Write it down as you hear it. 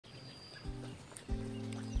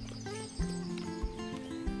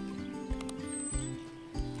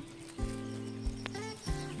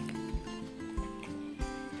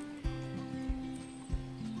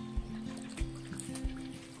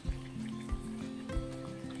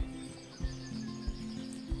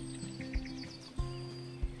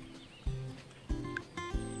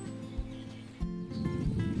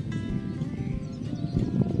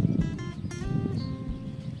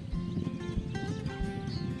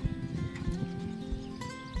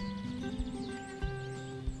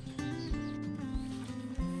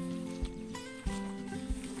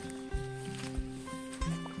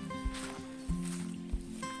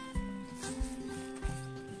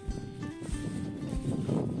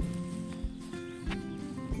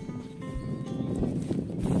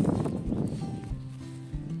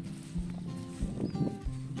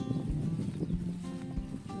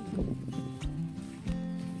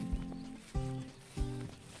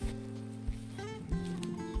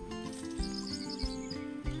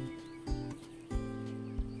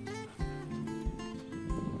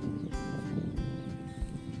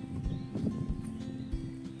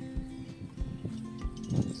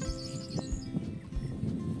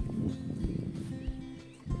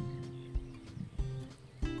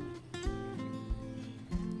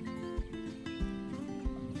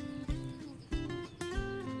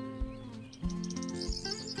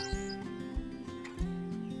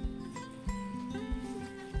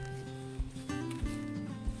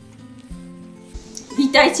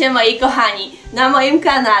Witajcie moi kochani na moim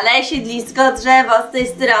kanale Siedlisko Drzewo, z tej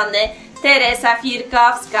strony Teresa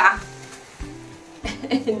Firkowska.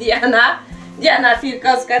 Diana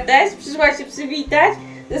Firkowska też przyszła się przywitać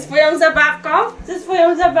ze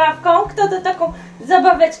swoją zabawką. Kto to taką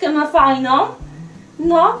zabaweczkę ma fajną?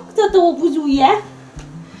 No, kto to obuzuje?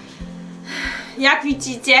 Jak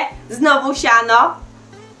widzicie, znowu siano.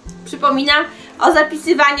 Przypominam o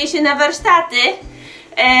zapisywaniu się na warsztaty.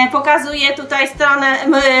 Pokazuję tutaj stronę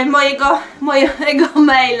mojego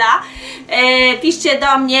maila. Piszcie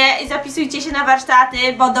do mnie i zapisujcie się na warsztaty,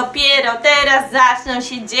 bo dopiero teraz zaczną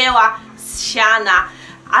się dzieła z siana.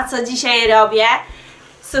 A co dzisiaj robię?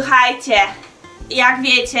 Słuchajcie, jak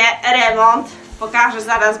wiecie, remont, pokażę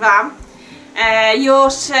zaraz wam.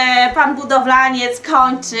 Już pan budowlaniec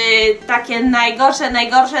kończy takie najgorsze,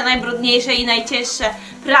 najbrudniejsze i najcięższe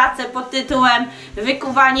prace pod tytułem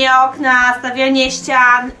wykuwanie okna, stawianie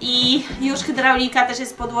ścian i już hydraulika też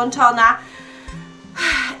jest podłączona.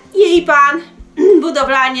 I pan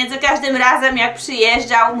budowlaniec za każdym razem jak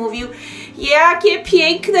przyjeżdżał mówił: jakie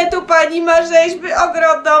piękne tu pani ma rzeźby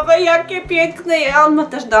ogrodowe, jakie piękne. On ma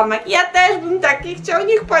też domek, ja też bym takie chciał,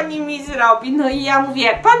 niech pani mi zrobi. No i ja mówię: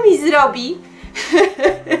 jak pan mi zrobi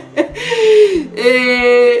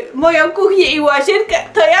moją kuchnię i łazienkę,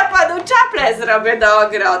 to ja panu czaplę zrobię do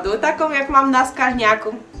ogrodu, taką jak mam na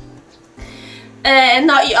skalniaku.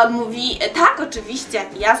 No i on mówi: tak, oczywiście,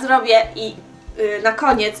 ja zrobię i na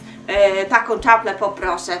koniec taką czaplę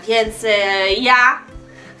poproszę, więc ja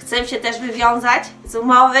chcę się też wywiązać z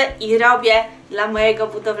umowy i robię dla mojego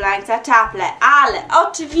budowlańca czaplę, ale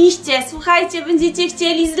oczywiście, słuchajcie, będziecie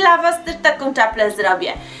chcieli, dla was też taką czaplę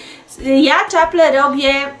zrobię. Ja czaplę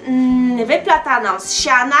robię wyplataną z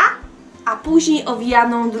siana, a później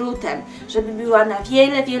owijaną drutem, żeby była na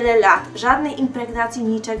wiele lat. Żadnej impregnacji,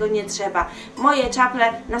 niczego nie trzeba. Moje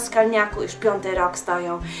czaple na skalniaku już 5. rok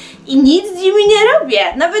stoją i nic z nimi nie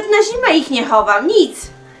robię. Nawet na zimę ich nie chowam,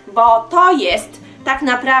 nic, bo to jest tak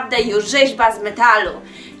naprawdę już rzeźba z metalu,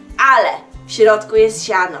 ale w środku jest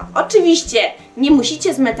siano. Oczywiście nie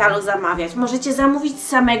musicie z metalu zamawiać, możecie zamówić z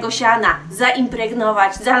samego siana,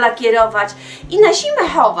 zaimpregnować, zalakierować i na zimę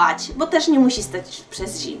chować, bo też nie musi stać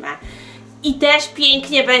przez zimę. I też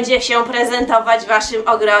pięknie będzie się prezentować w waszym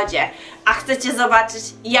ogrodzie. A chcecie zobaczyć,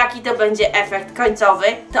 jaki to będzie efekt końcowy?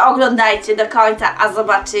 To oglądajcie do końca, a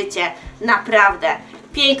zobaczycie. Naprawdę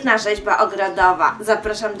piękna rzeźba ogrodowa.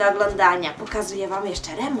 Zapraszam do oglądania. Pokazuję wam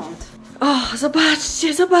jeszcze remont. O,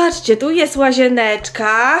 zobaczcie, tu jest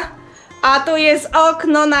łazieneczka, a tu jest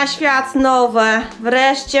okno na świat nowe.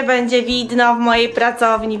 Wreszcie będzie widno w mojej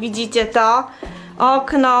pracowni. Widzicie to?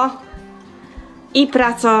 Okno i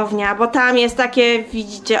pracownia, bo tam jest takie,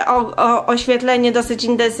 widzicie, oświetlenie dosyć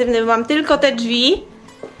intensywne. Mam tylko te drzwi,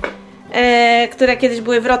 które kiedyś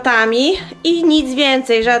były wrotami i nic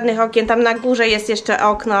więcej, żadnych okien. Tam na górze jest jeszcze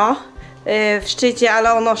okno w szczycie,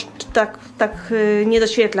 ale ono tak nie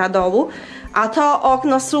doświetla dołu. A to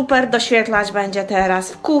okno super doświetlać będzie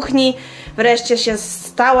teraz. W kuchni wreszcie się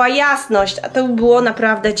stała jasność, a to było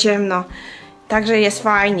naprawdę ciemno. Także jest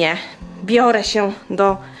fajnie. Biorę się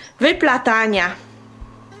do wyplatania.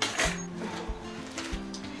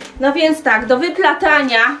 No więc tak, do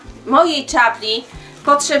wyplatania mojej czapli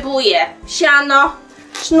potrzebuję siano,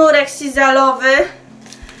 sznurek sizalowy,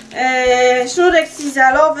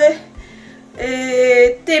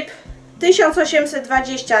 typ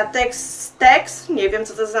 1820 Tex, nie wiem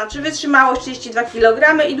co to znaczy, wytrzymałość 32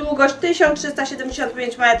 kg i długość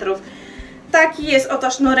 1375 metrów. Taki jest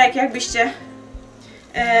oto sznurek, jakbyście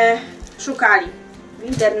szukali w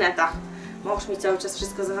internetach. Mąż mi cały czas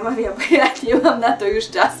wszystko zamawia, bo ja nie mam na to już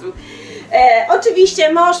czasu.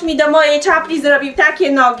 Oczywiście mąż mi do mojej czapli zrobił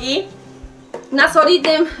takie nogi na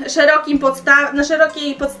solidnym,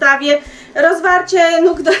 szerokiej podstawie. Rozwarcie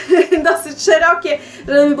nóg dosyć szerokie,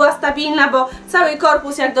 żeby była stabilna, bo cały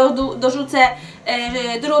korpus, jak dorzucę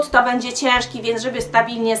drut, to będzie ciężki, więc żeby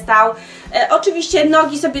stabilnie stał. Oczywiście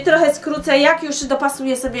nogi sobie trochę skrócę, jak już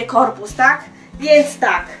dopasuję sobie korpus, tak? Więc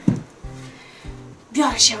tak,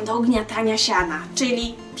 biorę się do ugniatania siana,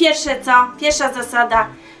 czyli pierwsza zasada,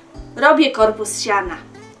 robię korpus siana.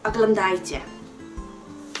 Oglądajcie.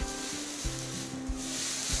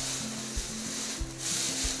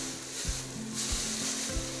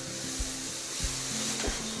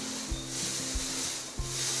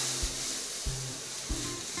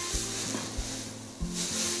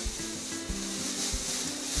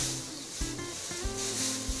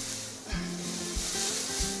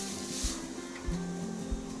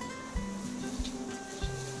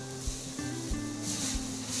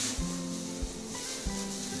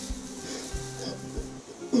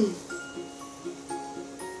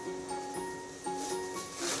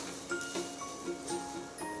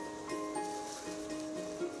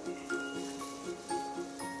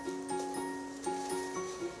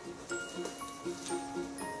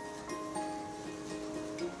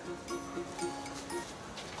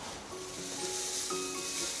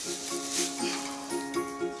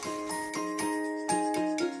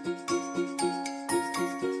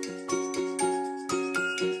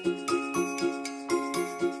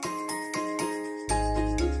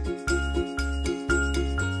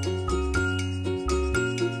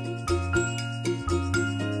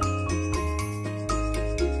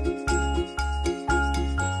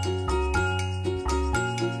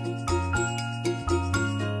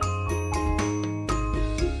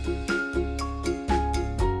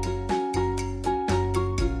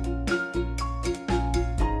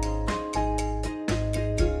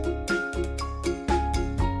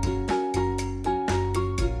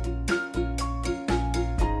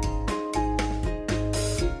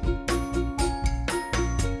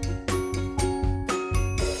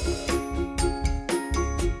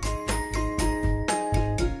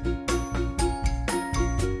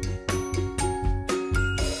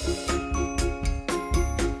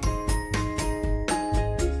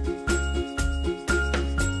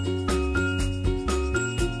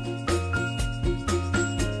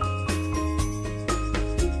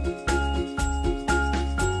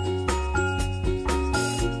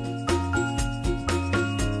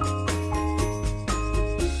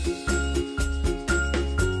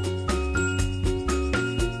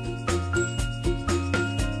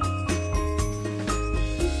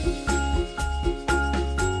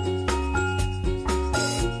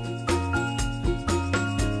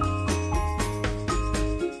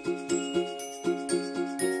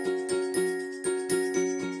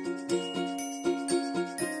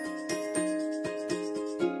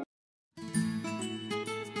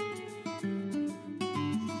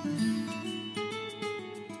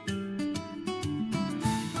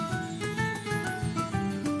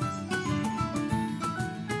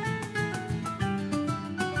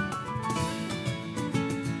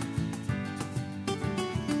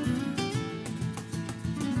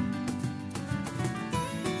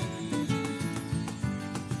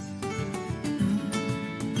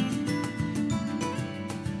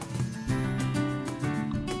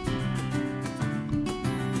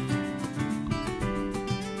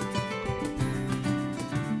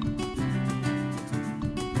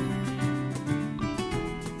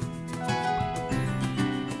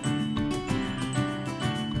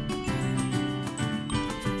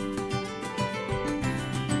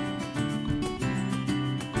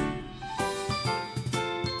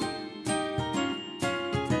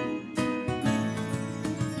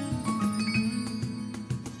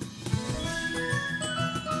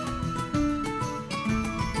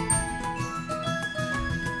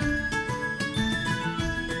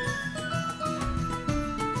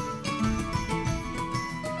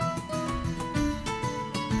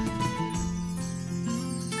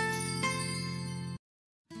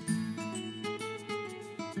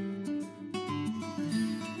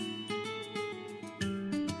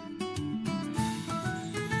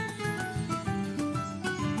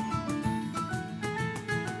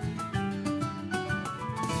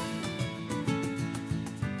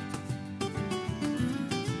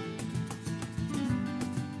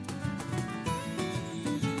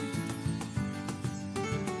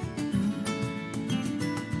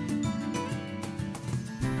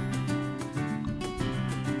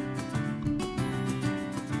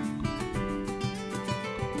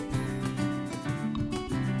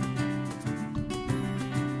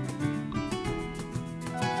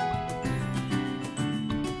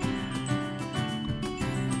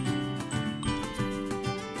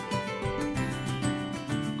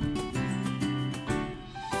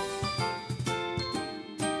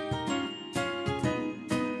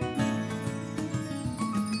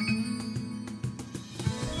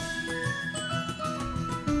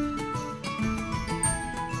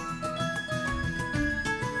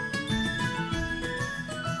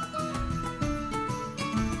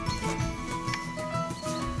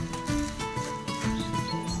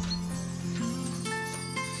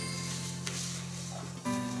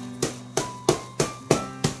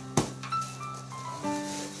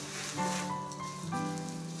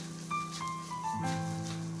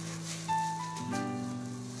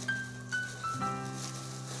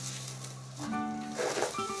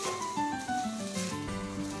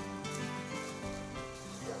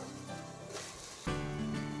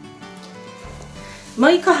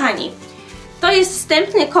 Moi kochani, to jest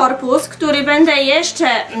wstępny korpus, który będę jeszcze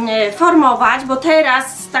formować, bo teraz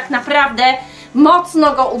tak naprawdę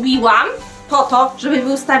mocno go ubiłam po to, żeby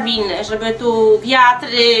był stabilny, żeby tu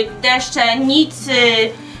wiatry, deszcze, nic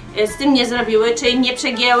z tym nie zrobiły, czyli nie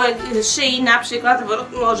przegięły szyi na przykład,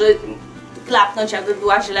 bo może klapnąć, jakby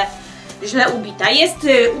była źle ubita. Jest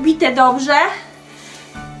ubite dobrze.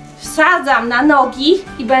 Wsadzam na nogi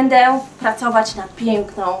i będę pracować nad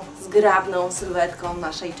piękną, zgrabną sylwetką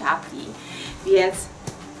naszej czapli. Więc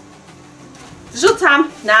wrzucam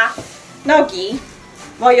na nogi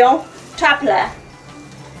moją czaplę.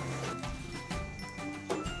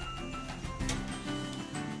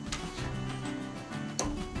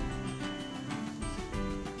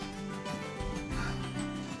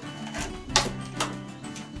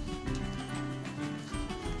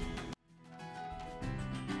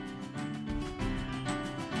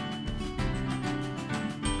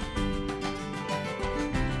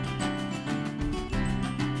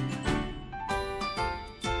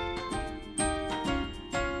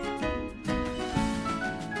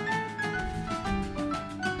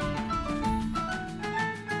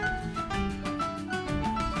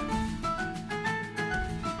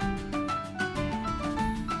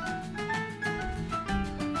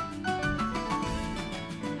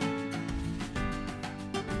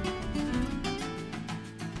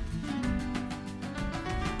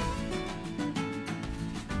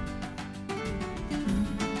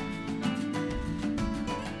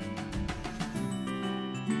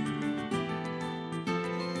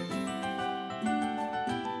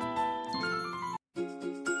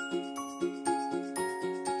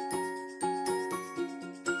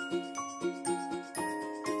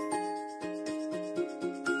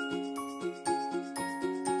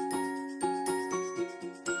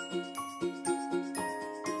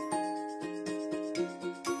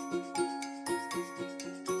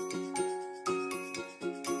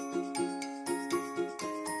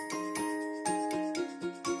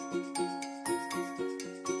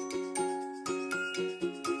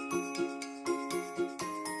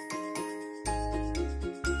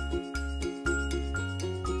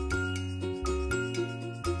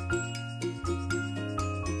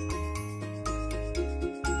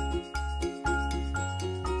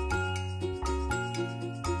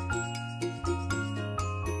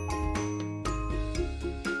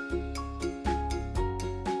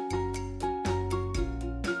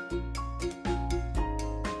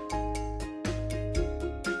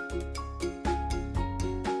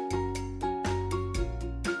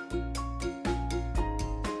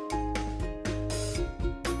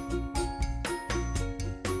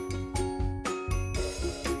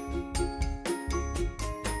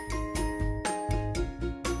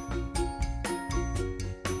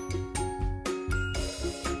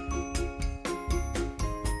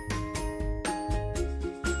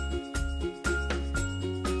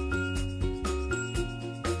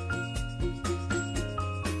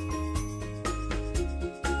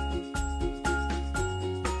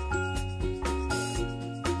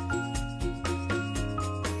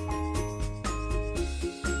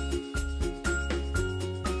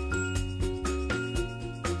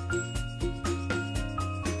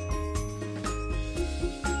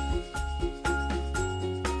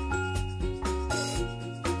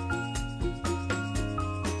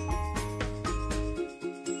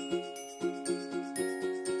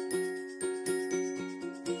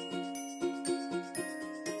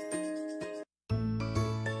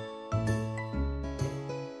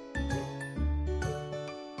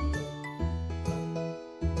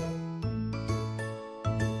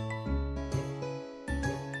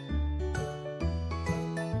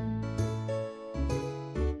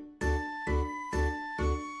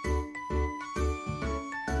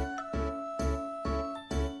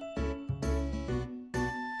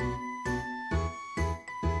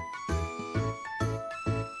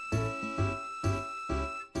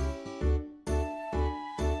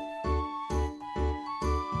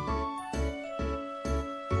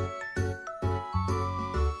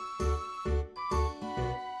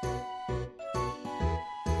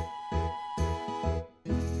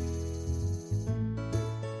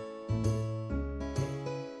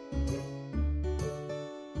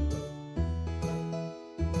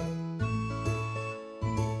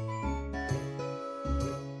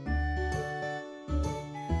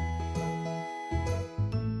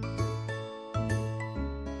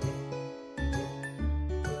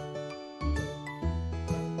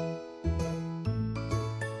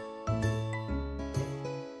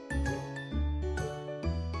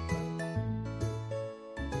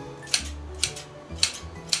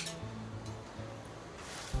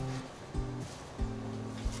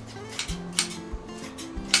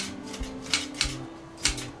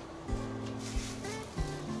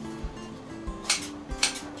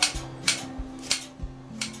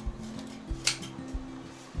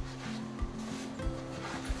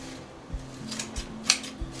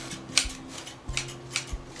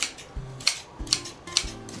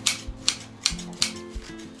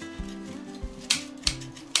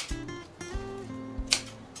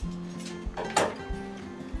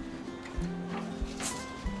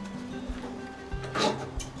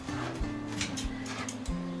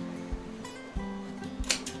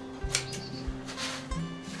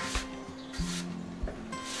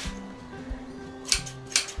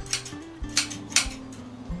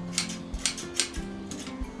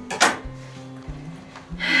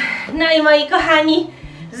 No i moi kochani,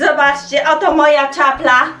 zobaczcie, oto moja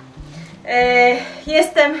czapla.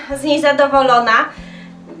 Jestem z niej zadowolona.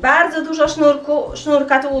 Bardzo dużo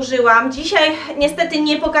sznurka tu użyłam. Dzisiaj niestety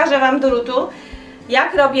nie pokażę wam drutu.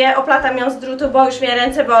 Jak robię, oplatam ją z drutu, bo już mnie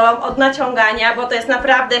ręce bolą od naciągania, bo to jest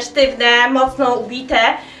naprawdę sztywne, mocno ubite.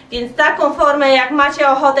 Więc taką formę, jak macie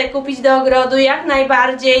ochotę kupić do ogrodu, jak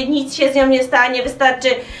najbardziej, nic się z nią nie stanie. Wystarczy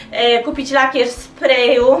kupić lakier z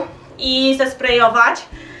sprayu i zesprejować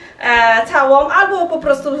całą, albo po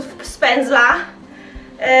prostu z pędzla.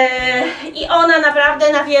 I ona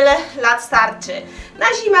naprawdę na wiele lat starczy. Na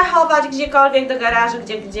zimę chować gdziekolwiek do garażu,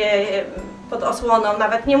 gdzie pod osłoną,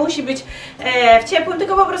 nawet nie musi być w ciepłym,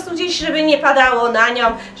 tylko po prostu gdzieś, żeby nie padało na nią,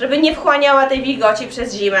 żeby nie wchłaniała tej wilgoci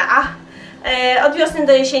przez zimę. A od wiosny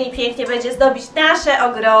do jesieni pięknie będzie zdobić nasze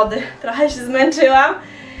ogrody. Trochę się zmęczyłam.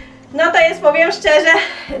 No to jest, powiem szczerze,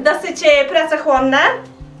 dosyć pracochłonne.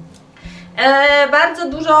 Bardzo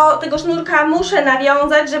dużo tego sznurka muszę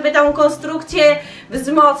nawiązać, żeby tą konstrukcję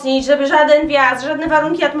wzmocnić, żeby żaden wiatr, żadne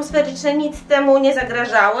warunki atmosferyczne nic temu nie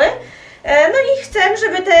zagrażały. No i chcę,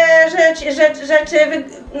 żeby te rzeczy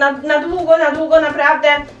na długo naprawdę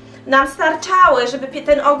nam starczały, żeby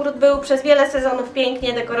ten ogród był przez wiele sezonów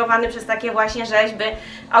pięknie dekorowany przez takie właśnie rzeźby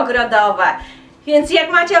ogrodowe. Więc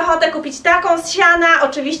jak macie ochotę kupić taką z siana,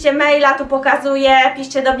 oczywiście maila tu pokazuję,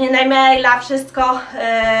 piszcie do mnie na maila, wszystko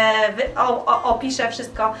opiszę,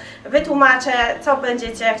 wszystko wytłumaczę, co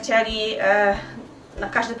będziecie chcieli, na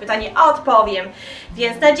każde pytanie odpowiem.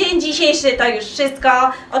 Więc na dzień dzisiejszy to już wszystko.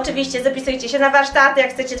 Oczywiście zapisujcie się na warsztaty, jak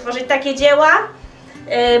chcecie tworzyć takie dzieła,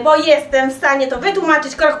 bo jestem w stanie to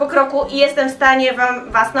wytłumaczyć krok po kroku i jestem w stanie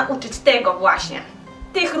was nauczyć tego właśnie,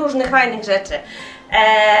 tych różnych fajnych rzeczy.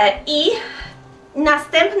 I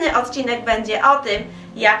następny odcinek będzie o tym,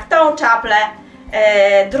 jak tą czaplę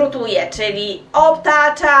drutuję, czyli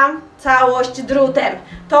obtaczam całość drutem.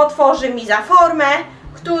 To tworzy mi za formę,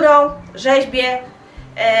 którą rzeźbię,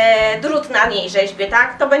 drut na niej rzeźbię,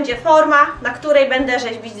 tak? To będzie forma, na której będę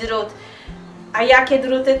rzeźbić drut. A jakie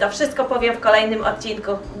druty, to wszystko powiem w kolejnym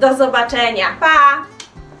odcinku. Do zobaczenia, pa!